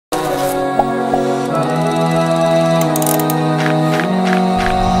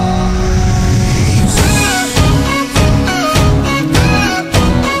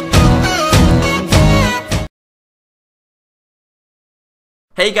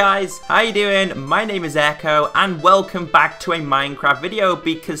Hey guys, how you doing? My name is Echo and welcome back to a Minecraft video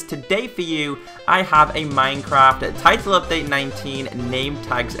because today for you I have a Minecraft title update 19 name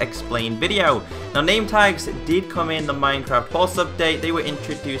tags explained video. Now name tags did come in the Minecraft Pulse update. They were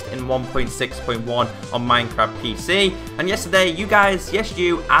introduced in 1.6.1 on Minecraft PC, and yesterday you guys, yes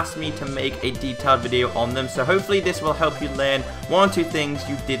you, asked me to make a detailed video on them, so hopefully this will help you learn one or two things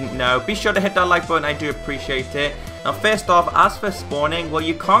you didn't know. Be sure to hit that like button, I do appreciate it. Now first off, as for spawning, well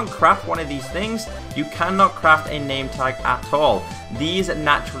you can't craft one of these things. You cannot craft a name tag at all. These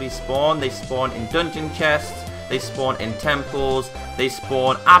naturally spawn. They spawn in dungeon chests, they spawn in temples, they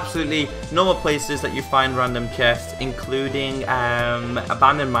spawn absolutely normal places that you find random chests, including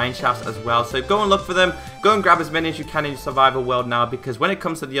abandoned mine shafts as well. So go and look for them. Go and grab as many as you can in your survival world now, because when it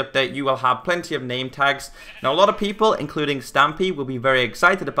comes to the update, you will have plenty of name tags. Now a lot of people, including Stampy, will be very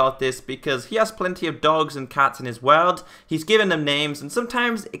excited about this because he has plenty of dogs and cats in his world. He's given them names, and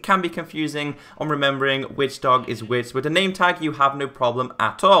sometimes it can be confusing on remembering which dog is which. With a name tag, you have no problem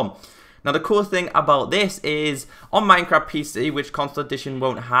at all. Now the cool thing about this is on Minecraft PC, which console edition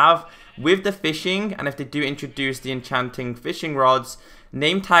won't have, with the fishing, and if they do introduce the enchanting fishing rods,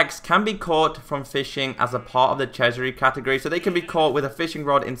 name tags can be caught from fishing as a part of the treasury category. So they can be caught with a fishing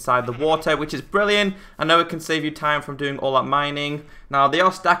rod inside the water, which is brilliant. I know it can save you time from doing all that mining. Now they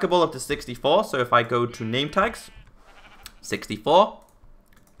are stackable up to 64, so if I go to name tags, 64,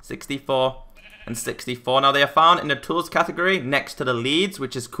 64, and 64. Now they are found in the tools category next to the leads,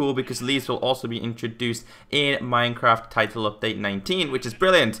 which is cool because leads will also be introduced in Minecraft title update 19, which is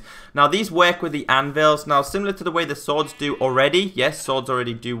brilliant. Now these work with the anvils. Now similar to the way the swords do already, yes, swords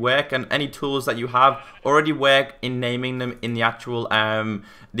already do work, and any tools that you have already work in naming them in the actual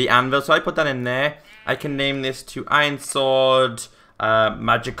the anvil. So I put that in there. I can name this to Iron Sword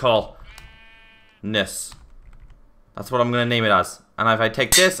Magicalness. That's what I'm going to name it as. And if I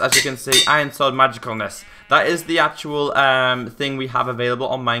take this, as you can see, Iron Sword Magicalness. That is the actual thing we have available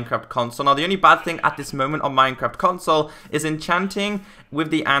on Minecraft console. Now the only bad thing at this moment on Minecraft console is enchanting with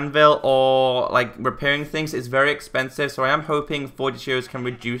the anvil or like repairing things is very expensive. So I am hoping 40 shows can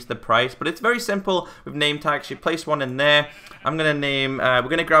reduce the price. But it's very simple with name tags. You place one in there. I'm going to name, we're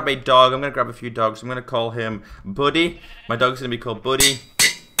going to grab a dog. I'm going to grab a few dogs. I'm going to call him Buddy. My dog's going to be called Buddy.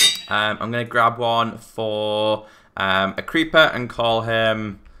 I'm going to grab one for a creeper and call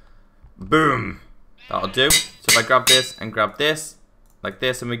him Boom. That'll do. So if I grab this and grab this like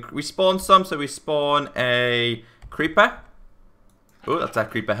this, and we spawn some, so we spawn a creeper. Oh, that's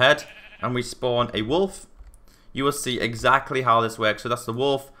that creeper head. And we spawn a wolf. You will see exactly how this works. So that's the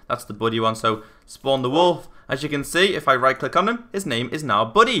wolf, that's the Buddy one. So spawn the wolf. As you can see, if I right click on him, his name is now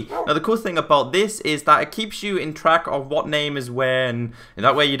Buddy. Now the cool thing about this is that it keeps you in track of what name is where, and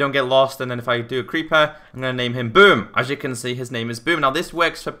that way you don't get lost. And then if I do a creeper, I'm going to name him Boom. As you can see, his name is Boom. Now this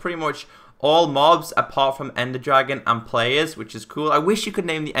works for pretty much all mobs apart from Ender Dragon and players, which is cool. I wish you could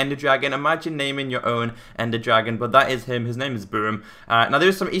name the Ender Dragon. Imagine naming your own Ender Dragon, but that is him. His name is Boom. Now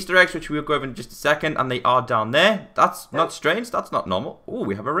there's some Easter eggs which we'll go over in just a second, and they are down there. That's not strange. That's not normal. Oh,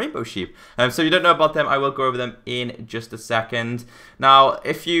 we have a rainbow sheep. So you don't know about them. I will go over them in just a second. Now,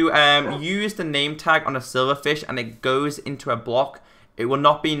 if you use the name tag on a silverfish and it goes into a block, it will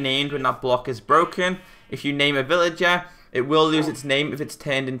not be named when that block is broken. If you name a villager, it will lose its name if it's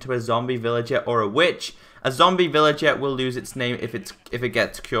turned into a zombie villager or a witch. A zombie villager will lose its name if it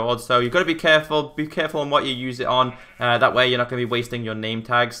gets cured. So you've got to be careful. Be careful on what you use it on. That way you're not going to be wasting your name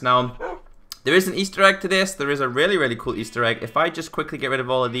tags. Now, there is an Easter egg to this. There is a really, really cool Easter egg. If I just quickly get rid of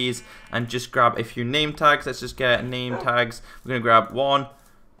all of these and just grab a few name tags. Let's just get name tags. We're going to grab 1,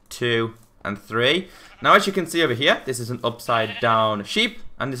 2, and 3. Now, as you can see over here, this is an upside down sheep.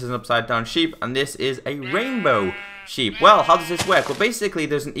 And this is an upside down sheep. And this is a rainbow sheep. Well, how does this work? Well, basically,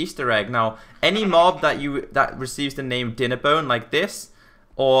 there's an Easter egg. Now, any mob that receives the name Dinnerbone like this,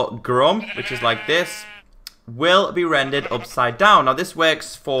 or Grum, which is like this, will be rendered upside down. Now, this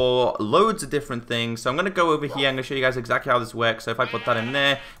works for loads of different things. So I'm going to go over here. I'm going to show you guys exactly how this works. So if I put that in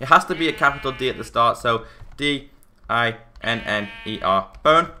there, it has to be a capital D at the start. So D-I-N-N-E-R,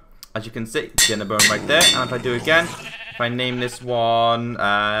 bone. As you can see, Dinnerbone right there. And if I do again, if I name this one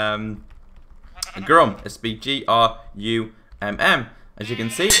Grum, S-B-G-R-U-M-M. As you can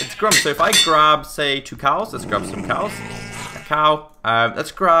see, it's Grum. So if I grab, say, 2 cows, let's grab some cows. A cow.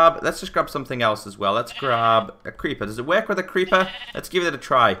 Let's just grab something else as well. Let's grab a creeper. Does it work with a creeper? Let's give it a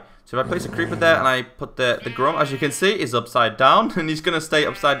try. So if I place a creeper there and I put the Grum, as you can see, is upside down, and he's gonna stay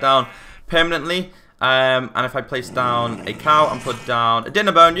upside down permanently. And if I place down a cow and put down a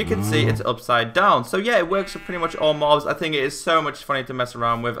dinner bone, you can see it's upside down. So yeah, it works for pretty much all mobs. I think it is so much funny to mess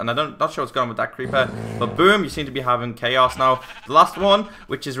around with, and not sure what's going on with that creeper, but boom, you seem to be having chaos now. The last one,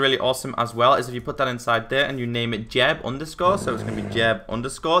 which is really awesome as well, is if you put that inside there and you name it Jeb underscore, so it's going to be Jeb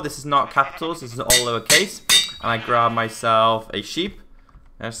underscore. This is not capitals, this is all lowercase, and I grab myself a sheep,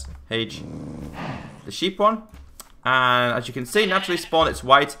 S-H, the sheep one. And as you can see, naturally spawn, it's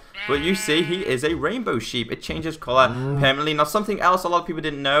white, but you see he is a rainbow sheep. It changes color permanently. Now, something else a lot of people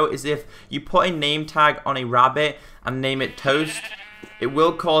didn't know is if you put a name tag on a rabbit and name it Toast, it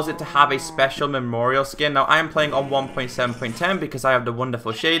will cause it to have a special memorial skin. Now, I am playing on 1.7.10 because I have the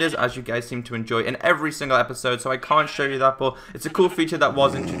wonderful shaders, as you guys seem to enjoy in every single episode, so I can't show you that, but it's a cool feature that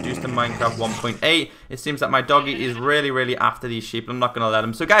was introduced in Minecraft 1.8. It seems that my doggy is really after these sheep. I'm not going to let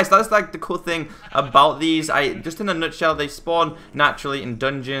him. So, guys, that's like the cool thing about these. Just in a nutshell, they spawn naturally in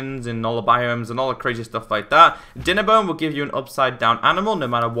dungeons, in all the biomes, and all the crazy stuff like that. Dinnerbone will give you an upside down animal, no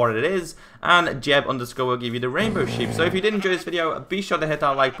matter what it is. And Jeb underscore will give you the rainbow sheep. So if you did enjoy this video, be sure to hit that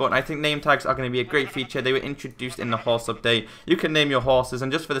like button. I think name tags are going to be a great feature. They were introduced in the horse update. You can name your horses.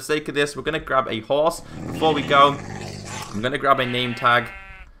 And just for the sake of this, we're going to grab a horse. Before we go, I'm going to grab a name tag.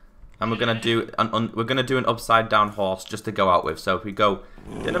 And we're going to do an upside down horse just to go out with. So if we go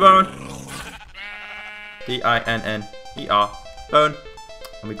Dinnerbone, D-I-N-N-E-R, bone.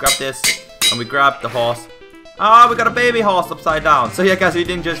 And we grab this. And we grab the horse. Ah, we got a baby horse upside down. So yeah, guys, if you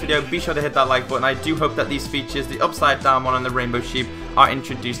did enjoy this video, be sure to hit that like button. I do hope that these features, the upside down one and the rainbow sheep, are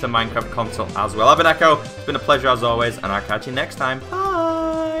introduced to Minecraft console as well. I've been Echo. It's been a pleasure as always, and I'll catch you next time. Bye.